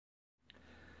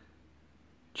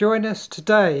Join us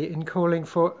today in calling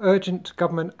for urgent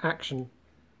government action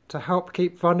to help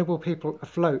keep vulnerable people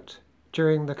afloat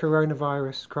during the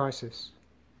coronavirus crisis.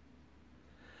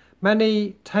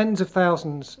 Many tens of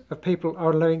thousands of people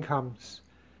on low incomes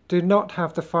do not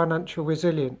have the financial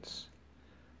resilience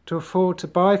to afford to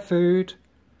buy food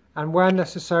and, where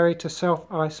necessary, to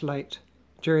self-isolate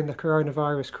during the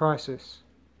coronavirus crisis.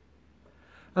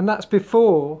 And that's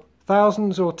before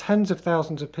thousands or tens of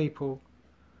thousands of people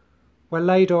were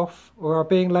laid off or are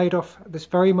being laid off at this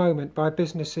very moment by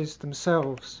businesses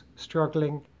themselves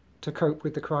struggling to cope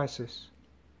with the crisis.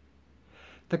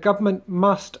 The government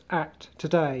must act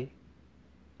today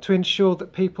to ensure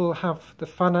that people have the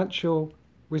financial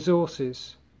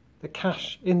resources, the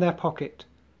cash in their pocket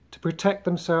to protect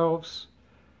themselves,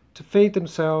 to feed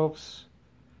themselves,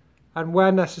 and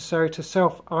where necessary to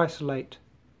self-isolate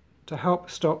to help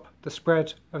stop the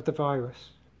spread of the virus.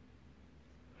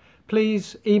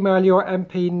 Please email your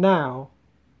MP now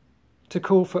to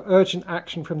call for urgent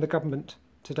action from the government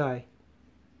today.